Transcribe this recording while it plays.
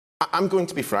I'm going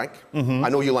to be frank. I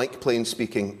know you like plain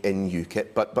speaking in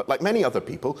Ukip, but like many other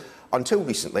people, until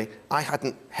recently, I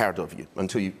hadn't heard of you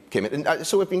until you came in. And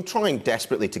so I've been trying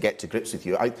desperately to get to grips with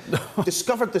you. I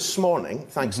discovered this morning,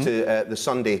 thanks to the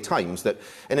Sunday Times, that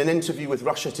in an interview with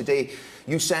Russia Today,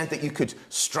 you said that you could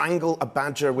strangle a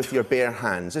badger with your bare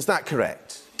hands. Is that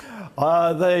correct?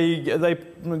 They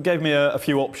gave me a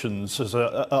few options as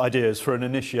ideas for an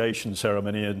initiation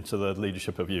ceremony into the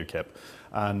leadership of Ukip,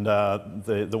 and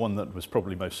the one that was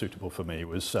probably most suitable for me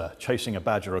was chasing a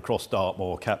badger across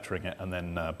Dartmoor, capturing it, and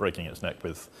then breaking its neck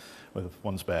with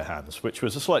one's bare hands, which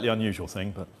was a slightly unusual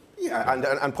thing, but yeah,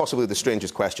 and possibly the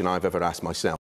strangest question I've ever asked myself.